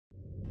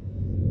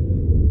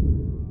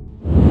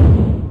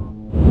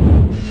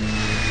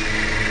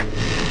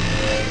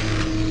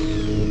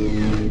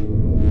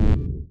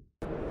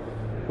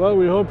Well,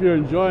 we hope you're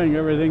enjoying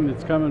everything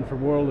that's coming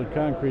from World of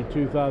Concrete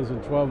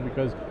 2012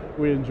 because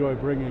we enjoy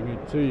bringing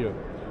it to you.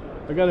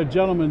 I got a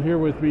gentleman here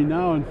with me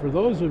now, and for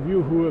those of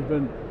you who have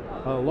been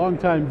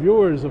longtime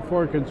viewers of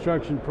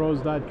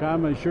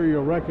ForConstructionPros.com, I'm sure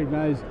you'll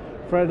recognize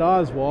Fred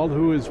Oswald,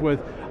 who is with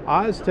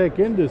Oztec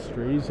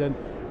Industries, and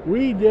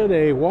we did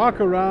a walk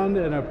around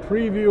and a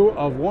preview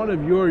of one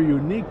of your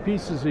unique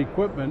pieces of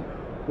equipment,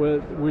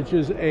 which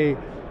is a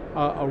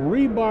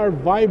rebar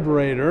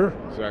vibrator.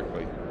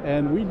 Exactly.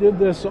 And we did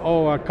this,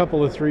 a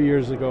couple of 3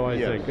 years ago, I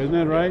think. Isn't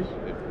that right?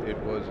 Yes, it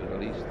was at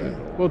least that.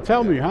 Well,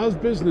 tell me, how's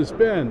business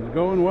been?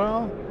 Going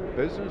well?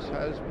 Business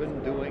has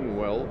been doing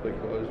well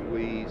because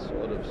we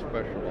sort of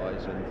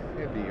specialize in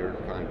heavier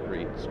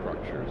concrete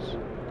structures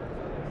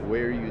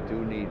where you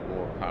do need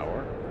more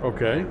power.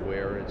 Okay.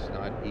 Where it's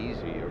not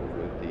easier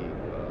with the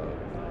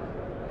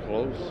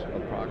close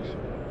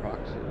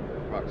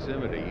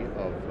proximity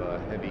of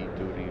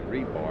heavy-duty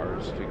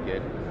rebars to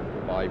get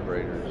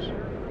vibrators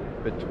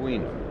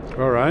between them.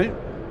 All right.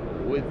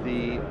 With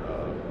the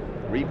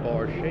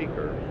rebar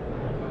shaker,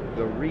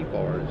 the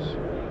rebars,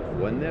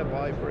 when they're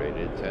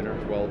vibrated, 10 or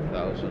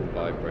 12,000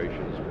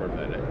 vibrations per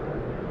minute,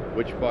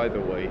 which, by the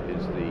way,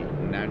 is the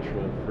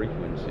natural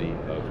frequency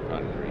of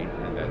concrete,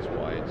 and that's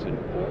why it's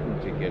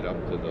important to get up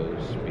to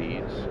those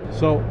speeds.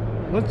 So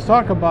let's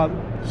talk about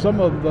some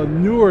of the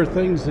newer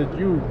things that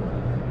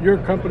your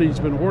company's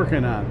been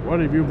working on. What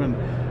have you been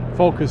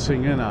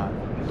focusing in on?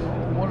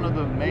 One of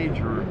the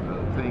major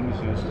things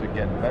is to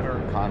get better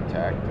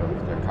contact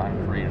of the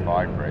concrete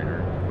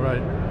vibrator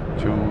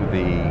to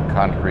the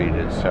concrete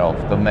itself,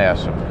 the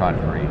mass of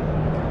concrete.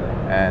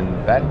 And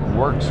that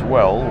works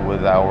well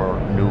with our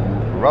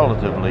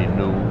relatively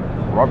new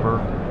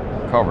rubber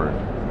covered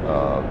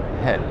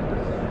head,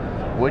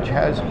 which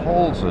has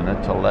holes in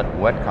it to let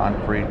wet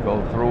concrete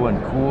go through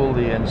and cool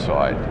the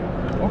inside.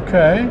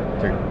 Okay.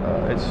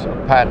 It's a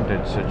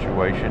patented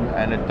situation,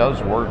 and it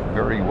does work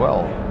very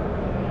well.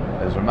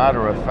 As a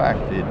matter of fact,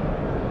 it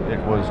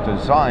was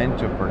designed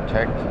to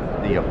protect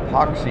the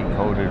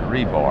epoxy-coated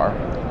rebar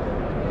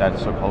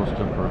that's supposed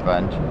to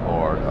prevent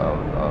or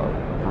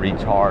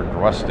retard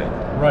rusting.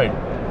 Right.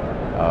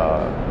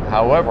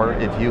 However,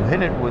 if you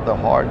hit it with a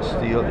hard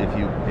steel,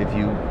 if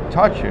you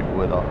touch it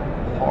with a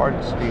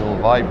hard steel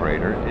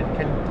vibrator, it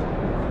can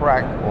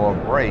crack or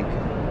break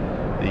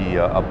the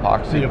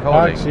epoxy coating. The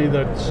epoxy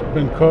that's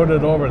been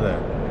coated over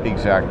that.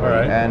 Exactly.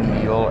 Right.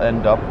 And you'll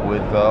end up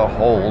with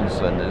holes,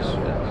 and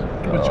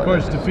which of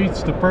course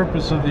defeats the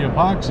purpose of the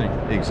epoxy.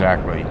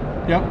 Exactly.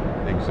 Yep.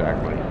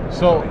 Exactly.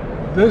 So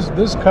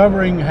this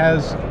covering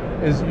is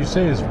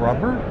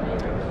rubber?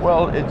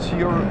 Well, it's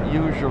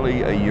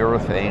usually a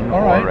urethane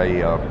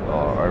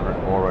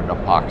or an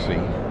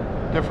epoxy,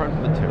 different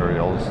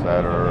materials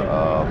that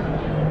are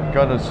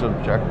going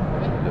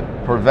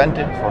to prevent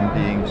it from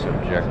being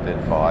subjected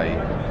by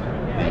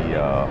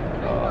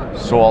the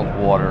salt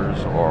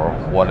waters or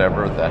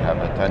whatever that have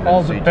a tendency to corrode it.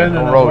 All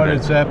dependent on what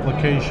its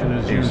application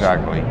is used.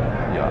 Exactly,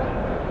 yeah.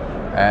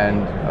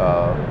 And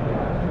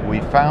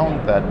we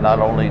found that not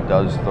only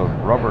does the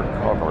rubber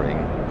covering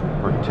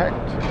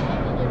protect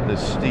the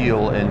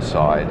steel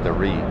inside, the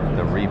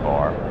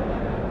rebar,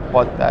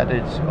 but that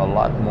it's a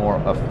lot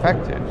more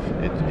effective.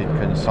 It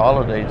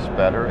consolidates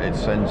better, it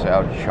sends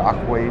out shock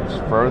waves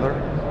further,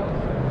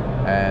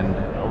 and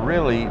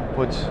really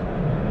puts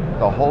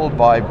the whole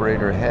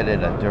vibrator head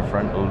in a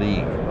different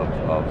league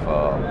of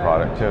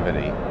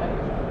productivity.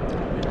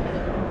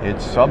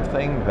 It's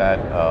something that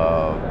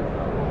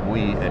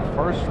at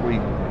first we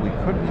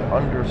couldn't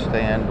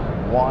understand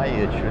why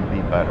it should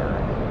be better.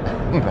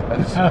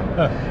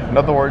 In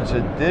other words,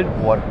 it did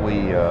what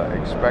we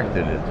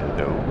expected it to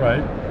do.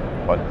 Right.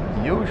 But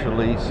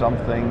usually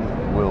something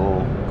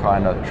will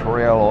kind of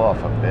trail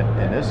off a bit.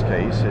 In this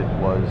case, it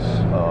was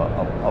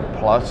a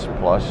plus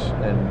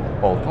in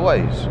both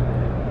ways.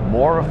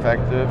 More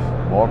effective,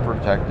 more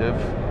protective,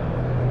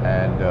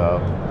 and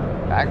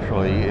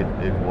actually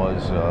it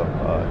was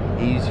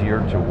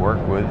easier to work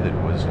with. It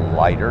was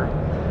lighter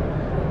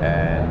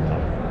and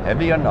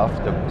heavy enough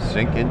to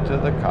sink into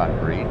the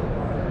concrete,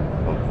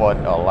 but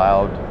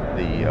allowed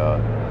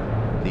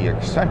the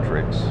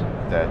eccentrics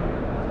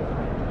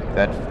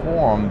that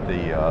form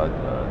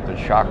the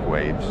shock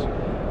waves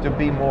to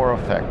be more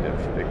effective,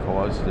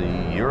 because the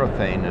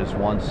urethane is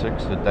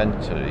 1/6 the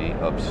density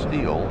of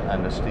steel,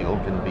 and the steel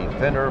can be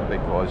thinner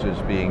because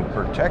it's being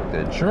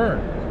protected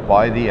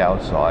by the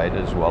outside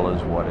as well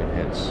as what it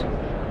hits.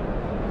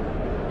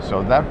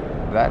 So that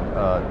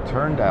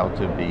turned out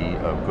to be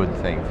a good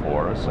thing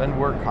for us, and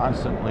we're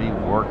constantly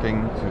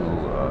working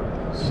to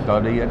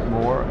study it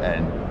more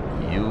and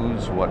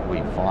use what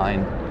we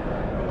find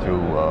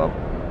to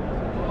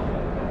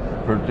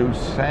produce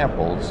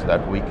samples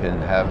that we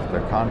can have the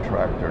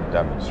contractor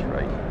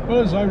demonstrate. Well,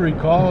 as I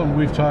recall, and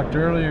we've talked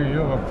earlier, you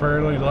have a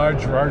fairly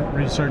large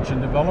research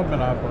and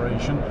development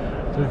operation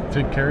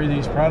to carry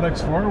these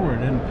products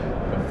forward and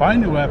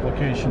find new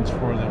applications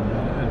for them,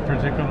 and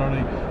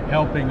particularly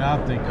helping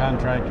out the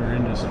contractor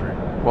industry.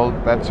 Well,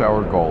 that's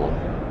our goal,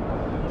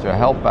 to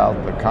help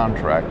out the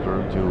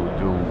contractor to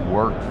do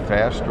work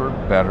faster,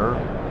 better,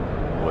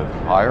 with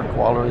higher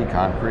quality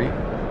concrete,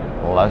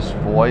 less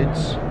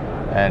voids,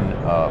 and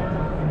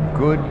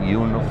good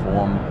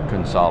uniform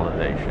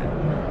consolidation.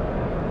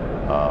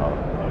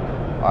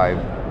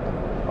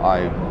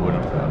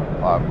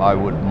 I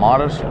would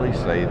modestly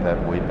say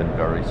that we've been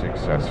very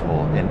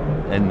successful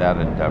in that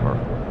endeavor.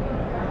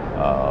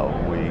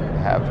 We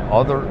have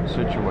other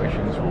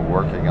situations we're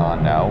working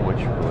on now,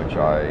 which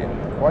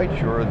I'm quite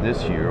sure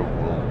this year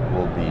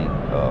will be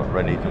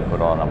ready to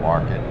put on a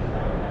market,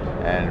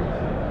 and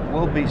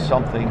will be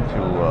something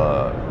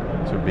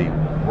to be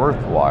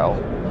worthwhile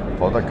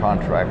for the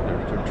contractor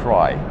to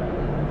try.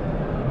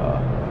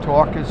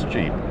 Talk is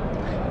cheap.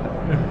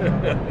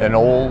 An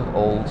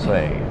old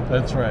saying.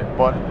 That's right.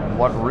 But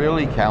what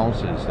really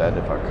counts is that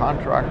if a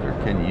contractor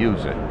can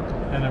use it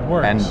and it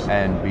works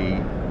and be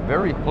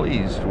very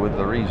pleased with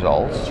the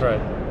results, that's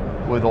right,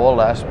 with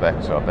all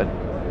aspects of it,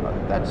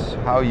 that's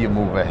how you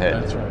move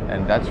ahead. That's right.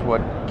 And that's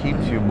what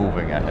keeps you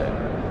moving ahead.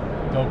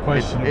 No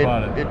question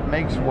about it. It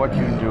makes what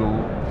you do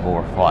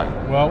more fun.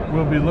 Well,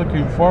 we'll be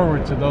looking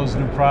forward to those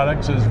new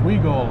products as we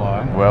go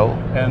along. Well,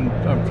 and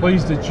I'm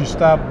pleased that you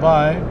stopped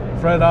by.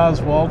 Fred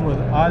Oswald with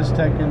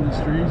Oztec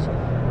Industries,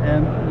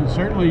 and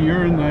certainly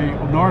you're in the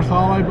North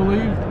Hall, I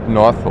believe?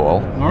 North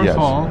Hall, yes.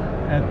 Hall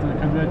at the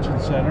Convention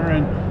Center,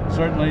 and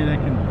certainly they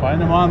can find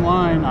them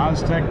online,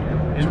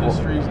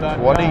 OztecIndustries.com.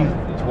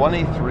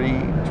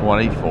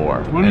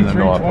 2324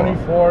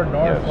 2324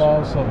 North Yes.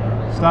 Hall. So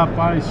stop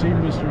by, see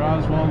Mr.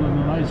 Oswald and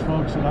the nice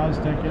folks at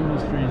Oztec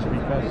Industries,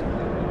 because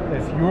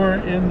if you're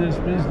in this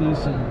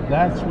business and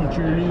that's what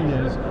your need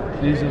is,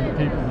 these are the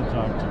people to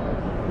talk to.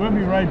 We'll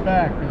be right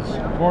back as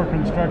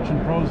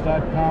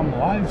CoreConstructionPros.com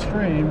live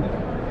stream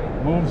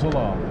moves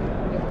along.